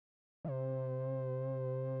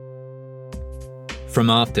From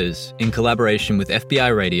Afters, in collaboration with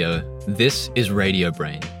FBI Radio, this is Radio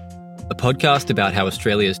Brain, a podcast about how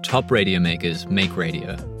Australia's top radio makers make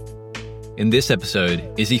radio. In this episode,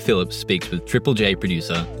 Izzy Phillips speaks with Triple J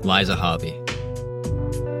producer Liza Harvey.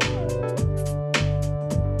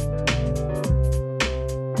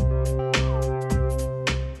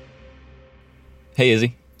 Hey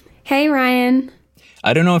Izzy. Hey Ryan.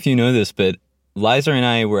 I don't know if you know this, but Liza and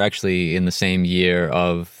I were actually in the same year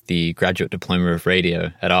of the Graduate Diploma of Radio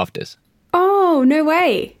at Afters. Oh, no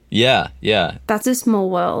way. Yeah. That's a small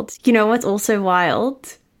world. You know what's also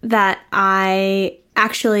wild? That I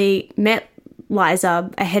actually met Liza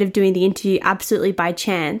ahead of doing the interview absolutely by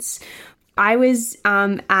chance. I was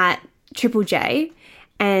at Triple J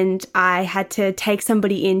and I had to take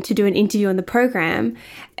somebody in to do an interview on the program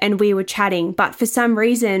and we were chatting. But for some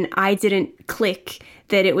reason, I didn't click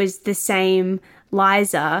that it was the same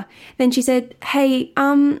Liza. Then she said, hey,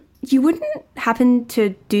 you wouldn't happen to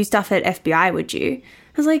do stuff at FBI, would you?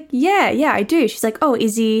 I was like, yeah, I do. She's like, oh,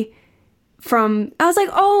 Izzy from... I was like,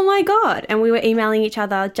 oh my God. And we were emailing each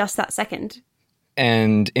other just that second.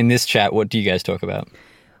 And in this chat, what do you guys talk about?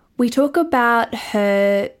 We talk about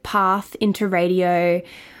her path into radio,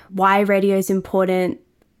 why radio is important,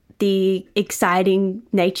 the exciting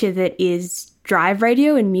nature that is drive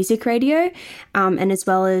radio and music radio, and as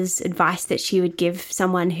well as advice that she would give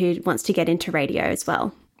someone who wants to get into radio as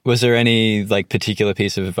well. Was there any particular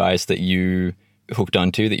piece of advice that you hooked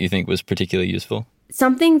onto that you think was particularly useful?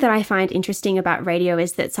 Something that I find interesting about radio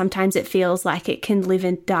is that sometimes it feels like it can live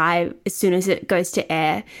and die as soon as it goes to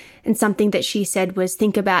air. And something that she said was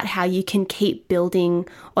think about how you can keep building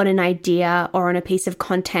on an idea or on a piece of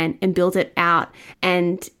content and build it out.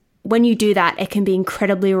 And when you do that, it can be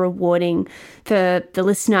incredibly rewarding for the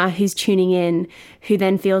listener who's tuning in, who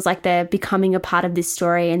then feels like they're becoming a part of this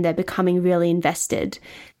story and they're becoming really invested.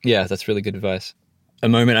 Yeah, that's really good advice. A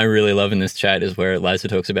moment I really love in this chat is where Liza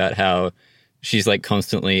talks about how she's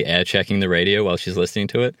constantly air checking the radio while she's listening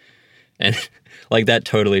to it. And that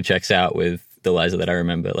totally checks out with the Liza that I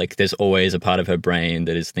remember. There's always a part of her brain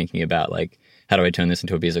that is thinking about how do I turn this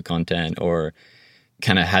into a piece of content, or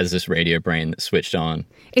kind of has this radio brain that's switched on.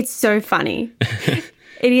 It's so funny.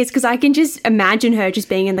 It is, because I can just imagine her just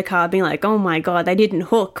being in the car being like, oh my God, they didn't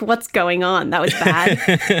hook. What's going on? That was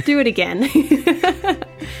bad. Do it again.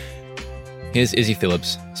 Here's Izzy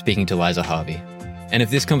Phillips speaking to Liza Harvey. And if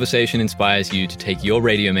this conversation inspires you to take your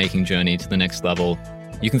radio making journey to the next level,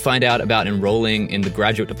 you can find out about enrolling in the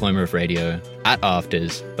Graduate Diploma of Radio at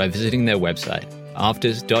Afters by visiting their website,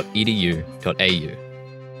 afters.edu.au.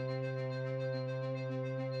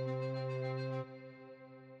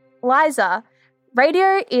 Liza,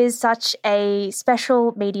 radio is such a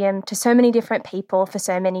special medium to so many different people for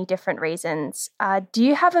so many different reasons. Do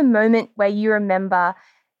you have a moment where you remember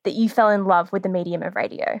that you fell in love with the medium of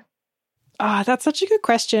radio? Oh, that's such a good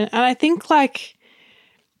question. And I think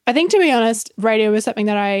to be honest, radio was something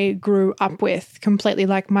that I grew up with completely.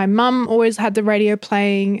 My mum always had the radio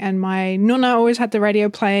playing and my nonna always had the radio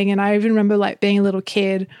playing. And I even remember being a little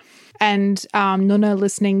kid and nonna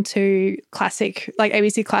listening to classic,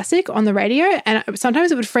 ABC Classic on the radio. And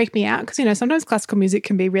sometimes it would freak me out because, sometimes classical music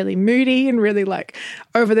can be really moody and really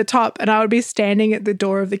over the top. And I would be standing at the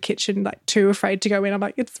door of the kitchen, too afraid to go in. I'm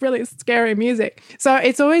like, it's really scary music. So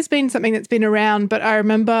it's always been something that's been around. But I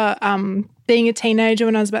remember being a teenager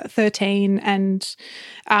when I was about 13 and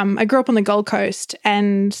I grew up on the Gold Coast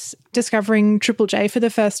and discovering Triple J for the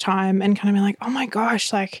first time and kind of being like, oh my gosh,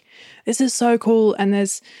 this is so cool. And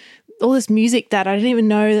there's all this music that I didn't even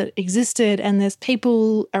know that existed, and there's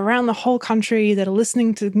people around the whole country that are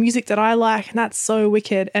listening to music that I like, and that's so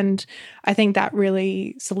wicked. And I think that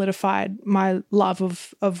really solidified my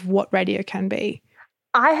love of what radio can be.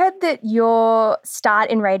 I heard that your start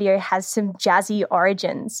in radio has some jazzy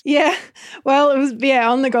origins. Yeah, well, it was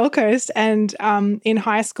on the Gold Coast, and in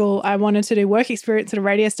high school I wanted to do work experience at a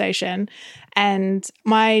radio station, and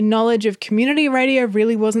my knowledge of community radio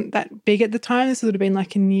really wasn't that big at the time. This would have been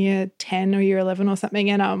in year 10 or year 11 or something,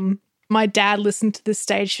 and my dad listened to this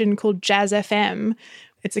station called Jazz FM.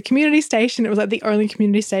 It's a community station. It was the only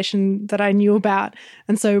community station that I knew about,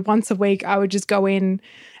 and so once a week I would just go in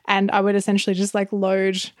and I would essentially just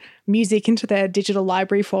load music into their digital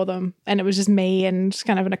library for them. And it was just me and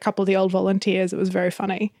kind of a couple of the old volunteers. It was very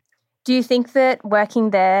funny. Do you think that working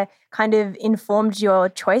there kind of informed your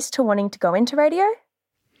choice to wanting to go into radio?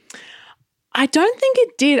 I don't think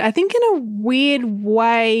it did. I think in a weird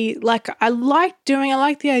way, I liked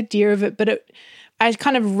the idea of it, but I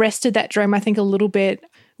kind of rested that dream, I think, a little bit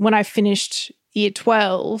when I finished year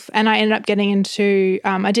 12 and I ended up getting into,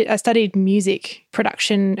 I studied music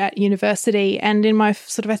production at university, and in my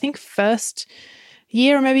sort of, I think, first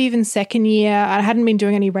year or maybe even second year. I hadn't been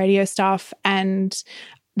doing any radio stuff, and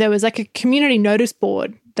there was like a community notice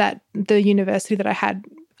board that the university that I had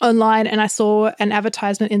online, and I saw an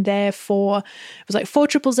advertisement in there for, it was like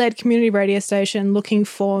 4ZZZ community radio station looking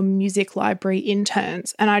for music library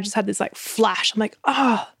interns. And I just had this like flash. I'm like,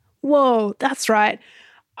 oh, whoa, that's right.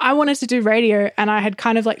 I wanted to do radio, and I had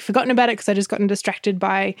kind of like forgotten about it because I just gotten distracted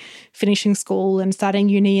by finishing school and starting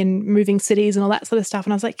uni and moving cities and all that sort of stuff.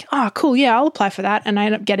 And I was like, oh, cool. Yeah, I'll apply for that. And I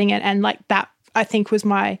ended up getting it. And like that, I think, was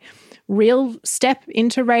my real step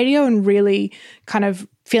into radio and really kind of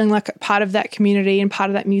feeling like a part of that community and part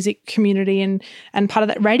of that music community and part of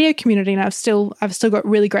that radio community. And I've still got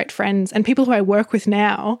really great friends and people who I work with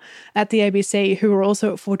now at the ABC who were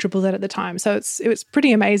also at 4ZZZ at the time. So it was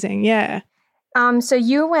pretty amazing. Yeah. So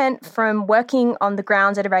you went from working on the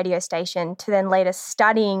grounds at a radio station to then later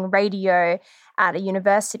studying radio at a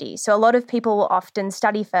university. So a lot of people will often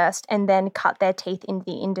study first and then cut their teeth into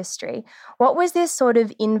the industry. What was this sort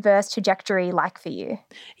of inverse trajectory like for you?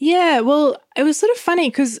 Yeah, well, it was sort of funny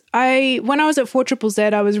because when I was at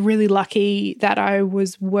 4ZZZ, I was really lucky that I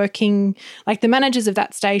was working, like the managers of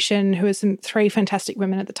that station, who were three fantastic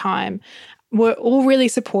women at the time, were all really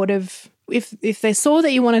supportive. If they saw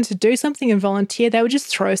that you wanted to do something and volunteer, they would just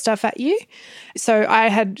throw stuff at you. So I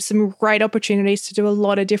had some great opportunities to do a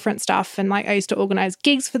lot of different stuff. And like I used to organize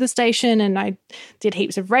gigs for the station, and I did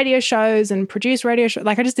heaps of radio shows and produced radio shows.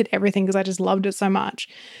 Like I just did everything because I just loved it so much.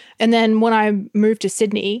 And then when I moved to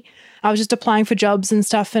Sydney, I was just applying for jobs and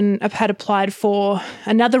stuff, and I had applied for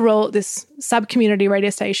another role at this sub-community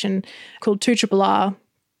radio station called 2RRR.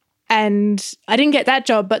 And I didn't get that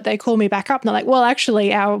job, but they called me back up and they're like, well,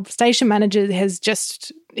 actually, our station manager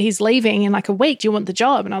he's leaving in like a week. Do you want the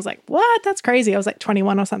job? And I was like, what? That's crazy. I was like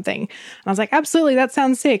 21 or something. And I was like, absolutely, that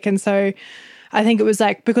sounds sick. And so I think it was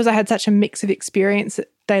like, because I had such a mix of experience,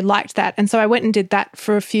 they liked that. And so I went and did that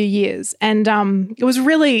for a few years. And it was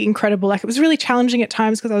really incredible. Like it was really challenging at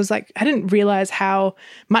times because I was like, I didn't realize how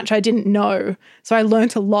much I didn't know. So I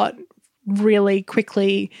learned a lot really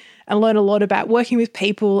quickly. I learned a lot about working with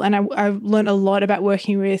people, and I learned a lot about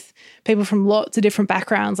working with people from lots of different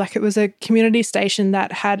backgrounds. Like it was a community station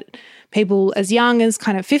that had people as young as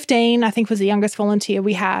kind of 15, I think was the youngest volunteer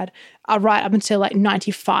we had, right up until like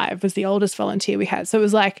 95 was the oldest volunteer we had. So it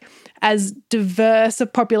was like as diverse a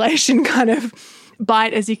population kind of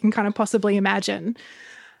bite as you can kind of possibly imagine.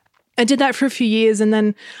 I did that for a few years, and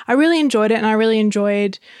then I really enjoyed it, and I really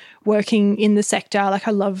enjoyed working in the sector. Like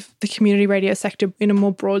I love the community radio sector in a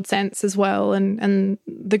more broad sense as well, and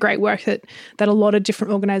the great work that a lot of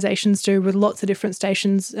different organisations do with lots of different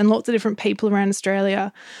stations and lots of different people around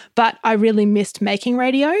Australia. But I really missed making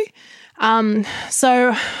radio.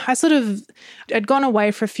 So I'd gone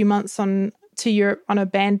away for a few months to Europe on a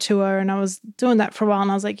band tour, and I was doing that for a while,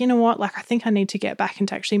 and I was like, you know what, like I think I need to get back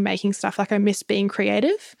into actually making stuff. Like I miss being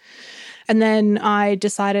creative. And then I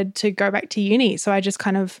decided to go back to uni. So I just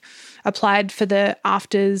kind of applied for the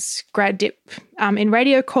afters grad dip in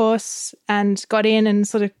radio course and got in and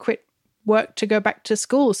sort of quit work to go back to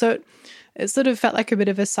school. So it sort of felt like a bit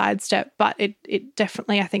of a sidestep, but it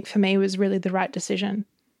definitely, I think for me, was really the right decision.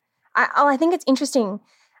 I think it's interesting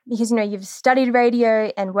because, you've studied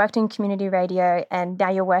radio and worked in community radio, and now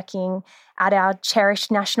you're working at our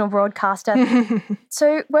cherished national broadcaster.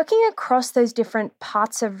 So working across those different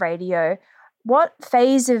parts of radio, what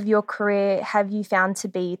phase of your career have you found to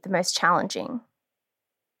be the most challenging?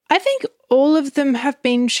 I think all of them have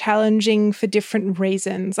been challenging for different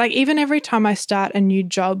reasons. Like even every time I start a new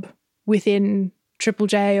job within Triple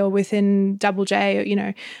J or within Double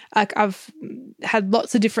J, like I've had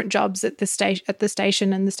lots of different jobs at the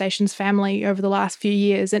station and the station's family over the last few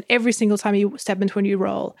years. And every single time you step into a new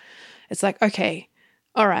role, it's like, okay,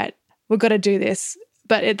 all right, we've got to do this.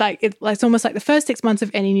 But it's almost like the first 6 months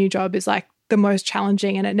of any new job is like the most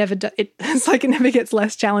challenging, and it's like it never gets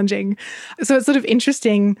less challenging. So it's sort of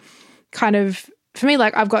interesting kind of, for me,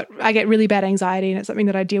 like I get really bad anxiety, and it's something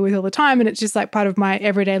that I deal with all the time, and it's just like part of my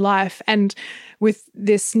everyday life. And with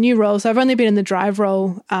this new role, so I've only been in the drive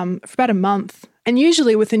role for about a month. And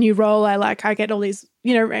usually with a new role, I get all these,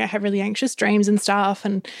 I have really anxious dreams and stuff,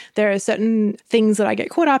 and there are certain things that I get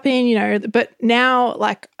caught up in, but now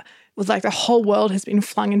with the whole world has been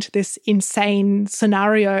flung into this insane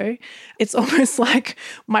scenario, it's almost like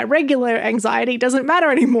my regular anxiety doesn't matter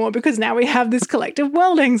anymore because now we have this collective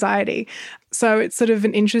world anxiety. So it's sort of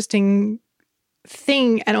an interesting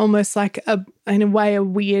thing, and almost like in a way a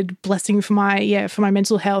weird blessing for my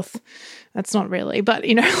mental health. That's not really, but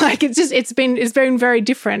it's been very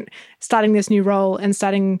different starting this new role and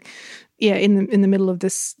starting in the middle of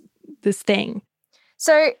this thing.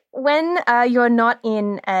 So when you're not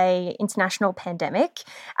in a international pandemic,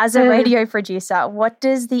 as a radio producer, what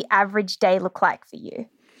does the average day look like for you?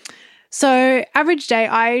 So average day,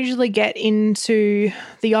 I usually get into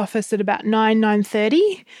the office at about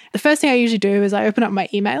 9:30. The first thing I usually do is I open up my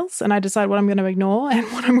emails and I decide what I'm going to ignore and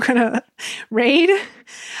what I'm going to read.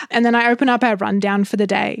 And then I open up our rundown for the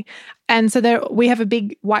day. And so we have a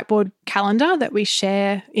big whiteboard calendar that we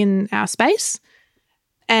share in our space.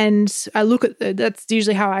 And I look at that's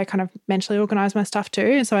usually how I kind of mentally organize my stuff too.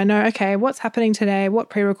 And so I know, okay, what's happening today? What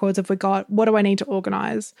pre-records have we got? What do I need to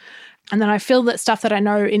organize? And then I fill that stuff that I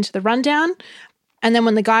know into the rundown. And then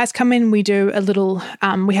when the guys come in, we do a little,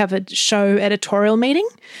 we have a show editorial meeting.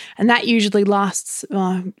 And that usually lasts,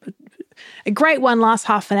 a great one lasts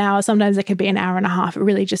half an hour. Sometimes it could be an hour and a half. It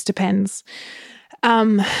really just depends.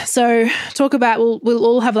 So talk about, we'll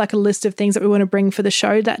all have like a list of things that we want to bring for the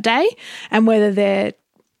show that day, and whether they're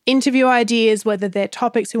interview ideas, whether they're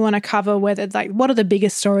topics we want to cover, whether like what are the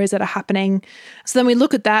biggest stories that are happening. So then we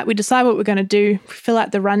look at that, we decide what we're going to do, fill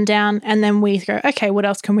out the rundown, and then we go, okay, what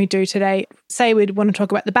else can we do today? Say we'd want to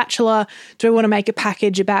talk about The Bachelor. Do we want to make a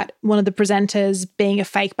package about one of the presenters being a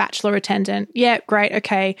fake Bachelor attendant? Yeah, great.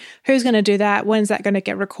 Okay. Who's going to do that? When's that going to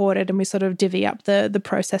get recorded? And we sort of divvy up the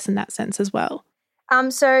process in that sense as well.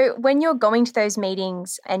 So when you're going to those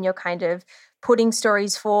meetings and you're kind of putting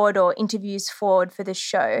stories forward or interviews forward for the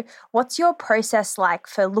show, what's your process like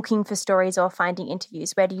for looking for stories or finding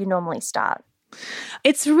interviews? Where do you normally start?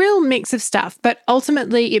 It's a real mix of stuff, but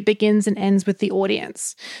ultimately it begins and ends with the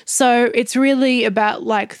audience. So it's really about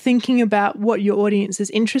like thinking about what your audience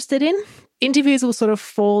is interested in. Interviews will sort of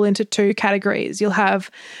fall into two categories. You'll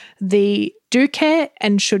have the do care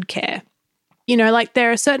and should care. You know, like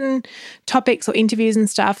there are certain topics or interviews and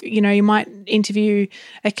stuff, you know, you might interview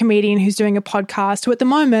a comedian who's doing a podcast who at the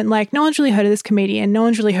moment, like no one's really heard of this comedian, no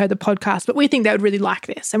one's really heard the podcast, but we think they would really like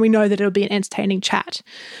this and we know that it'll be an entertaining chat,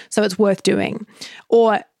 so it's worth doing.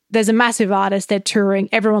 Or there's a massive artist, they're touring,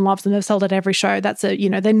 everyone loves them, they've sold at every show. That's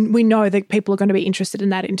then we know that people are going to be interested in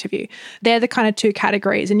that interview. They're the kind of two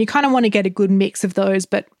categories, and you kind of want to get a good mix of those,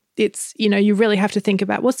 but it's, you know, you really have to think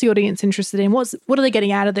about what's the audience interested in, what are they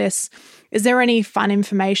getting out of this? Is there any fun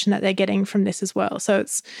information that they're getting from this as well? So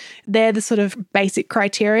they're the sort of basic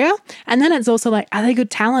criteria. And then it's also like, are they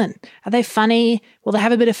good talent? Are they funny? Will they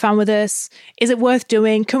have a bit of fun with us? Is it worth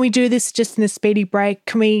doing? Can we do this just in a speedy break?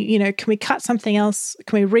 Can we cut something else?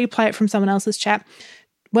 Can we replay it from someone else's chat?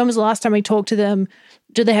 When was the last time we talked to them?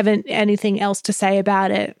 Do they have anything else to say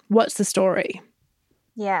about it? What's the story?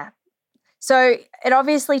 Yeah. So it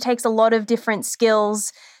obviously takes a lot of different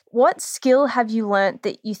skills. What skill have you learnt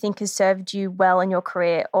that you think has served you well in your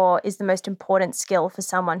career, or is the most important skill for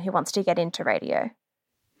someone who wants to get into radio?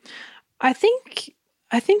 I think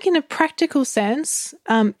in a practical sense,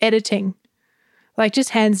 editing, like just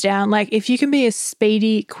hands down, like if you can be a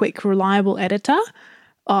speedy, quick, reliable editor,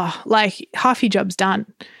 like half your job's done.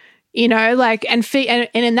 You know, like, and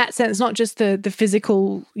in that sense, not just the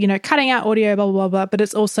physical, you know, cutting out audio, blah, blah, blah, blah, but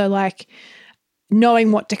it's also like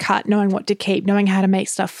knowing what to cut, knowing what to keep, knowing how to make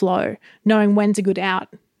stuff flow, knowing when to good out,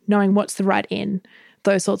 knowing what's the right in,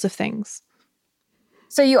 those sorts of things.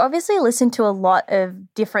 So you obviously listen to a lot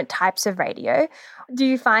of different types of radio. Do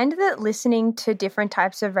you find that listening to different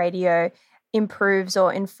types of radio improves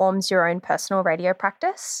or informs your own personal radio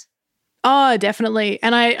practice? Oh, definitely.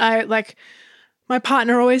 And I like... My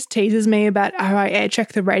partner always teases me about how I air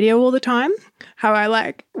check the radio all the time, how we're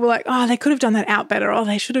like, oh, they could have done that out better, or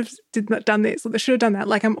they should have done this, or they should have done that.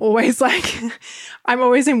 Like I'm always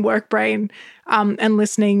in work brain and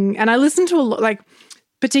listening. And I listen to a lot, like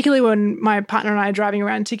particularly when my partner and I are driving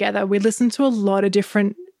around together, we listen to a lot of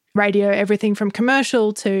different radio, everything from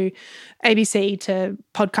commercial to ABC to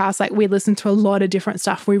podcasts. Like we listen to a lot of different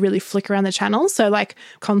stuff. We really flick around the channels. So like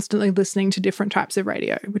constantly listening to different types of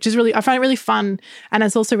radio, which is really, I find it really fun. And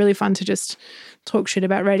it's also really fun to just talk shit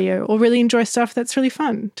about radio or really enjoy stuff that's really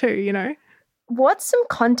fun too, you know? What's some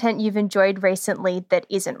content you've enjoyed recently that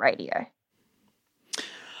isn't radio?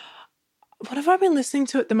 What have I been listening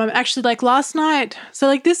to at the moment? Actually, like last night, so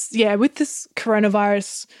like this, with this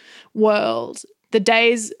coronavirus world, the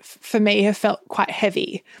days for me have felt quite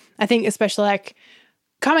heavy. I think especially like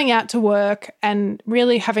coming out to work and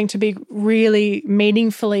really having to be really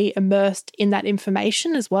meaningfully immersed in that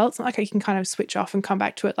information as well. It's not like I can kind of switch off and come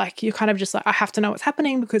back to it. Like you're kind of just like, I have to know what's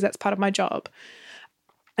happening because that's part of my job.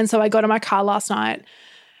 And so I got in my car last night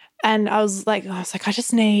and I was like, I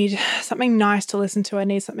just need something nice to listen to. I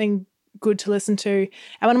need something good to listen to.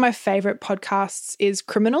 And one of my favorite podcasts is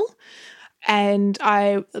Criminal. And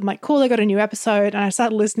I'm like, cool, I got a new episode, and I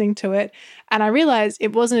started listening to it, and I realized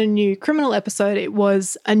it wasn't a new criminal episode, it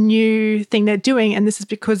was a new thing they're doing, and this is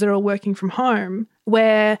because they're all working from home,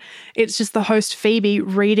 where it's just the host Phoebe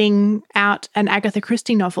reading out an Agatha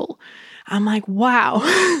Christie novel. I'm like, wow,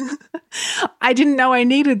 I didn't know I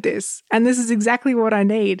needed this, and this is exactly what I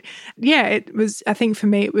need. Yeah, it was, I think for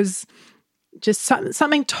me, it was just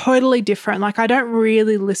something totally different. Like, I don't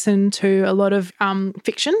really listen to a lot of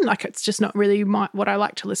fiction. Like, it's just not really what I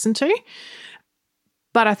like to listen to.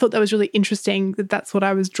 But I thought that was really interesting that that's what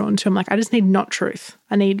I was drawn to. I'm like, I just need not truth.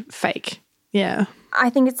 I need fake. Yeah. I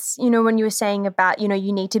think it's, when you were saying about, you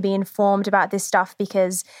need to be informed about this stuff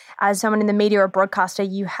because as someone in the media or broadcaster,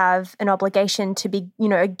 you have an obligation to be,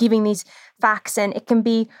 giving these facts, and it can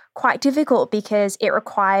be quite difficult because it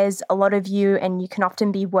requires a lot of you, and you can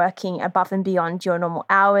often be working above and beyond your normal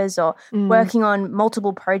hours or working on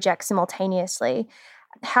multiple projects simultaneously.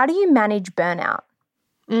 How do you manage burnout?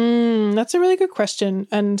 That's a really good question.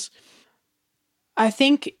 And I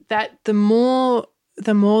think that the more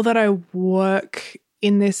that I work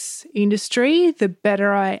in this industry, the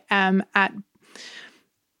better I am at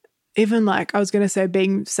even, like, I was going to say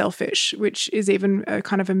being selfish, which is even a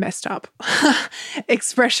kind of a messed up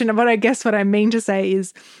expression of what I mean to say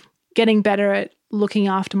is getting better at looking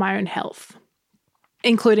after my own health,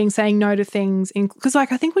 including saying no to things. Because,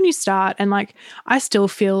 like, I think when you start, and, like, I still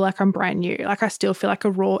feel like I'm brand new. Like, I still feel like a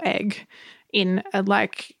raw egg in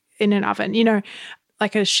an oven,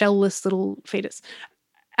 like a shellless little fetus.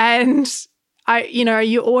 And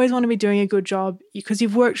you always want to be doing a good job because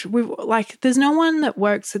you've worked with, like, there's no one that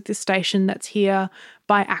works at this station that's here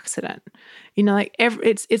by accident.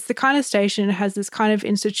 It's the kind of station, it has this kind of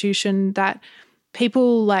institution that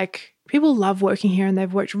people love working here, and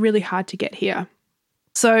they've worked really hard to get here.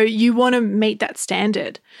 So you want to meet that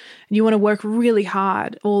standard. You want to work really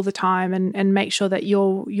hard all the time and make sure that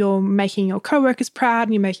you're making your coworkers proud,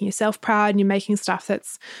 and you're making yourself proud, and you're making stuff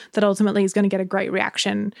that ultimately is going to get a great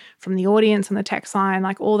reaction from the audience and the text line,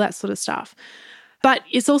 like all that sort of stuff. But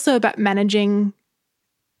it's also about managing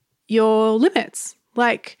your limits.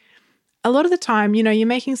 Like, a lot of the time, you're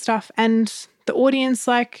making stuff and the audience,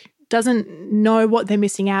 like, doesn't know what they're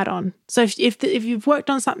missing out on. So if you've worked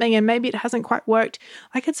on something and maybe it hasn't quite worked,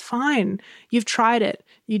 like, it's fine. You've tried it.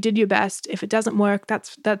 You did your best. If it doesn't work,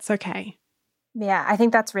 that's okay. Yeah, I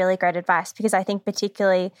think that's really great advice because I think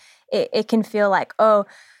particularly it can feel like,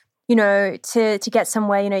 to get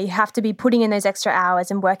somewhere, you have to be putting in those extra hours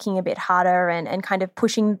and working a bit harder and kind of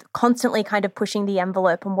constantly pushing the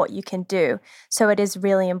envelope on what you can do. So it is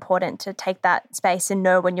really important to take that space and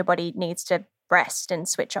know when your body needs to rest and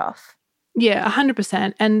switch off. Yeah,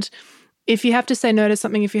 100%. And if you have to say no to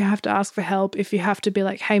something, if you have to ask for help, if you have to be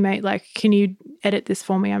like, hey mate, like, can you edit this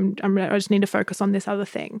for me? I just need to focus on this other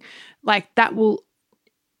thing. Like, that will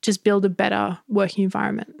just build a better working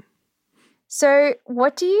environment. So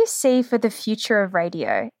what do you see for the future of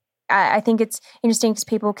radio? I think it's interesting because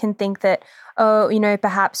people can think that,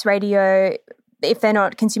 perhaps radio, if they're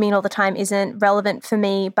not consuming it all the time, isn't relevant for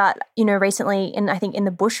me. But, recently, I think in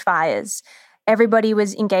the bushfires, everybody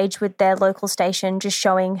was engaged with their local station, just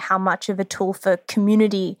showing how much of a tool for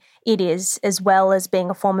community it is, as well as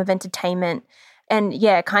being a form of entertainment. And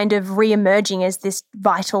yeah, kind of re-emerging as this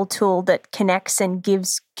vital tool that connects and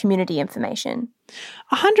gives community information.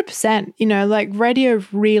 100%. Like, radio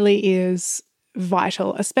really is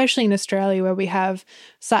vital, especially in Australia where we have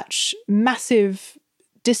such massive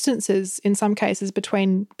distances in some cases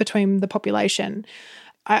between the population.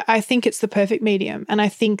 I think it's the perfect medium. And I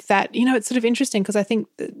think that, it's sort of interesting because I think,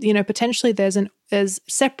 potentially there's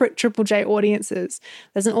separate Triple J audiences.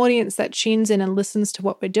 There's an audience that tunes in and listens to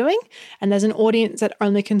what we're doing, and there's an audience that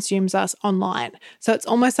only consumes us online. So it's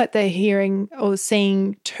almost like they're hearing or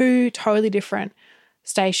seeing two totally different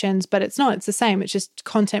stations, but it's not. It's the same. It's just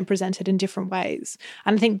content presented in different ways.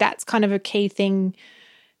 And I think that's kind of a key thing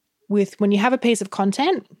with when you have a piece of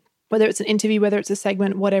content, whether it's an interview, whether it's a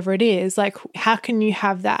segment, whatever it is, like, how can you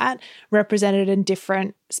have that represented in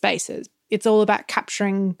different spaces? It's all about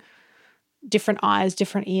capturing different eyes,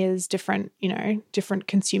 different ears, different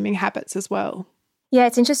consuming habits as well. Yeah,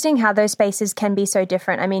 it's interesting how those spaces can be so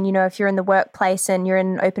different. I mean, if you're in the workplace and you're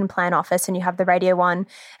in an open plan office and you have the radio on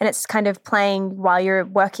and it's kind of playing while you're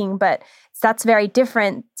working, but that's very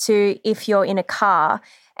different to if you're in a car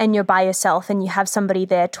and you're by yourself and you have somebody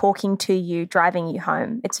there talking to you, driving you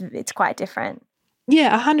home. It's quite different.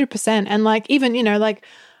 Yeah, 100%. And like, even, like,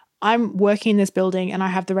 I'm working in this building and I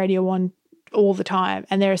have the radio on all the time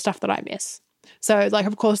and there is stuff that I miss. So, like,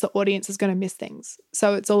 of course, the audience is going to miss things.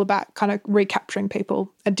 So it's all about kind of recapturing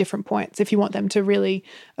people at different points if you want them to really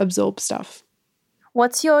absorb stuff.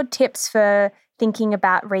 What's your tips for thinking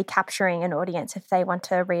about recapturing an audience if they want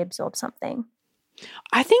to reabsorb something?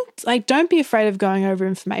 I think, like, don't be afraid of going over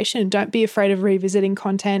information. Don't be afraid of revisiting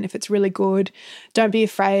content if it's really good. Don't be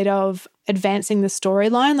afraid of advancing the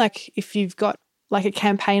storyline. Like, if you've got like a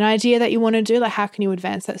campaign idea that you want to do, like how can you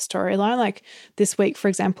advance that storyline? Like this week, for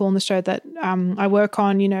example, on the show that I work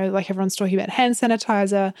on, you know, like everyone's talking about hand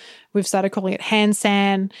sanitizer. We've started calling it hand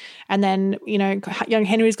san. And then, you know, young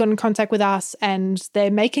Henry's got in contact with us and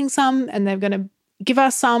they're making some and they're going to give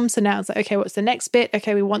us some. So now it's like, okay, what's the next bit?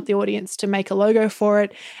 Okay, we want the audience to make a logo for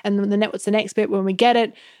it. And then what's the next bit? When we get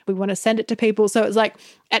it, we want to send it to people. So it's like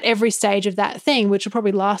at every stage of that thing, which will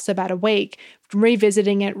probably last about a week,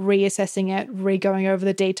 revisiting it, reassessing it, re-going over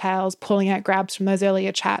the details, pulling out grabs from those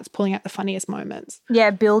earlier chats, pulling out the funniest moments.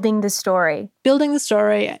 Yeah, building the story. Building the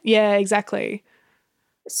story. Yeah, exactly.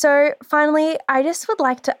 So finally, I just would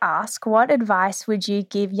like to ask, what advice would you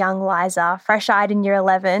give young Liza, fresh-eyed in year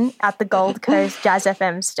 11 at the Gold Coast Jazz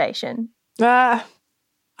FM station? I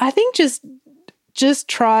think just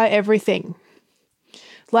try everything.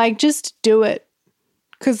 Like, just do it.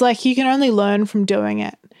 Because, like, you can only learn from doing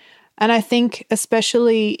it. And I think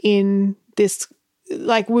especially in this,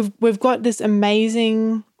 like, we've got this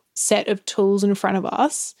amazing set of tools in front of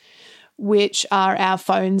us, which are our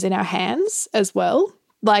phones in our hands as well.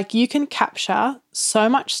 Like, you can capture so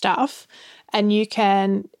much stuff and you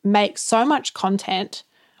can make so much content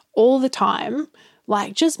all the time.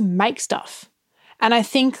 Like, just make stuff. And I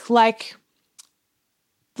think like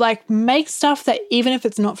make stuff that even if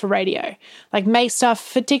it's not for radio, like make stuff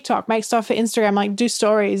for TikTok, make stuff for Instagram, like do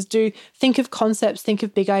stories, think of concepts, think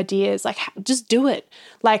of big ideas, like just do it.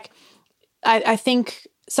 Like, I think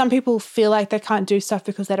some people feel like they can't do stuff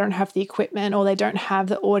because they don't have the equipment or they don't have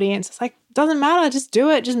the audience. It's like, doesn't matter. Just do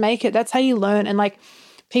it. Just make it. That's how you learn. And like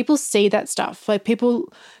people see that stuff. Like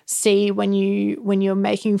people see when you're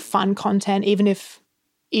making fun content, even if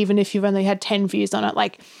you've only had 10 views on it,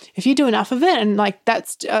 like if you do enough of it, and like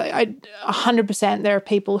that's 100%, there are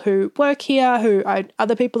people who work here,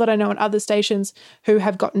 other people that I know at other stations who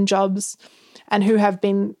have gotten jobs and who have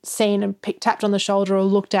been seen and tapped on the shoulder or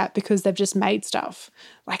looked at because they've just made stuff.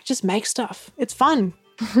 Like, just make stuff. It's fun.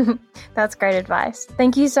 That's great advice.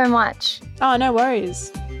 Thank you so much. Oh, no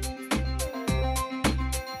worries.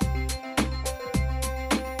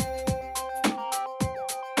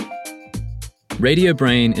 Radio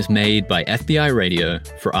Brain is made by FBI Radio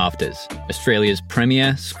for Afters, Australia's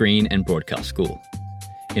premier screen and broadcast school.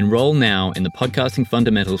 Enroll now in the Podcasting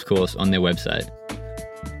Fundamentals course on their website.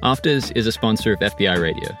 Afters is a sponsor of FBI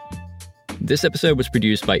Radio. This episode was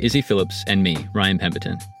produced by Izzy Phillips and me, Ryan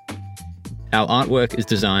Pemberton. Our artwork is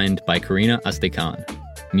designed by Karina Astekhan.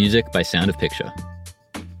 Music by Sound of Picture.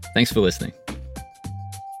 Thanks for listening.